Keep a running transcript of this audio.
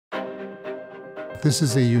This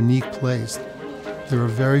is a unique place. There are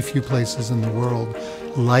very few places in the world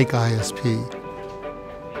like ISP.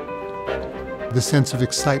 The sense of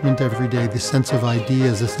excitement every day, the sense of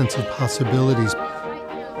ideas, the sense of possibilities.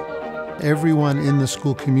 Everyone in the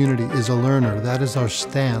school community is a learner. That is our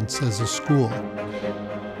stance as a school.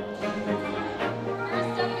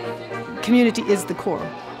 Community is the core.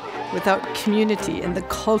 Without community and the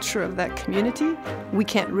culture of that community, we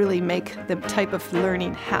can't really make the type of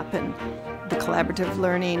learning happen. The collaborative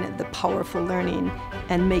learning, the powerful learning,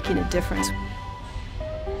 and making a difference.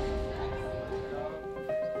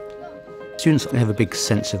 Students have a big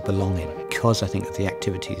sense of belonging because I think of the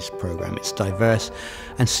activities program. It's diverse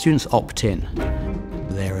and students opt in.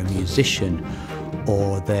 They're a musician,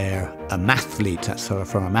 or they're a mathlete, that's sort of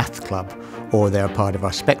from a math club, or they're a part of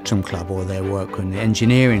our Spectrum Club, or they work in the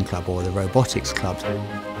engineering club or the robotics club.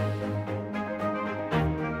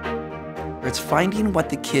 It's finding what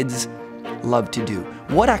the kids love to do.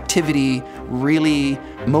 What activity really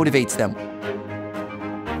motivates them?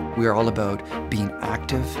 We are all about being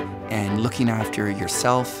active and looking after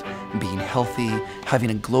yourself, being healthy, having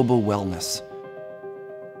a global wellness.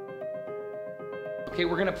 Okay,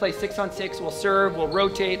 we're gonna play 6-on-6, we'll serve, we'll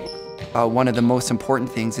rotate. One of the most important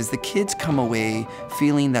things is the kids come away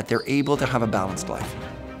feeling that they're able to have a balanced life.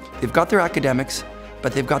 They've got their academics,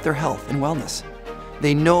 but they've got their health and wellness.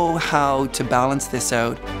 They know how to balance this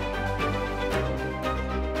out.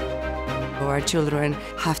 Our children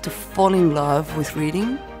have to fall in love with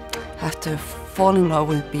reading, have to fall in love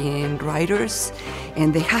with being writers,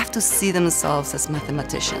 and they have to see themselves as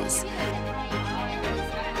mathematicians.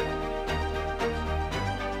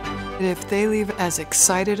 If they leave as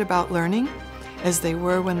excited about learning as they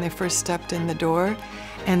were when they first stepped in the door,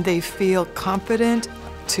 and they feel confident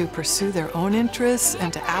to pursue their own interests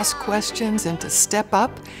and to ask questions and to step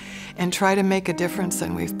up and try to make a difference,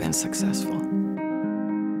 then we've been successful.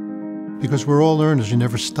 Because we're all learners, you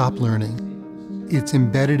never stop learning. It's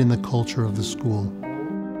embedded in the culture of the school.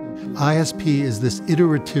 ISP is this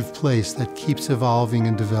iterative place that keeps evolving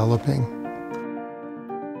and developing.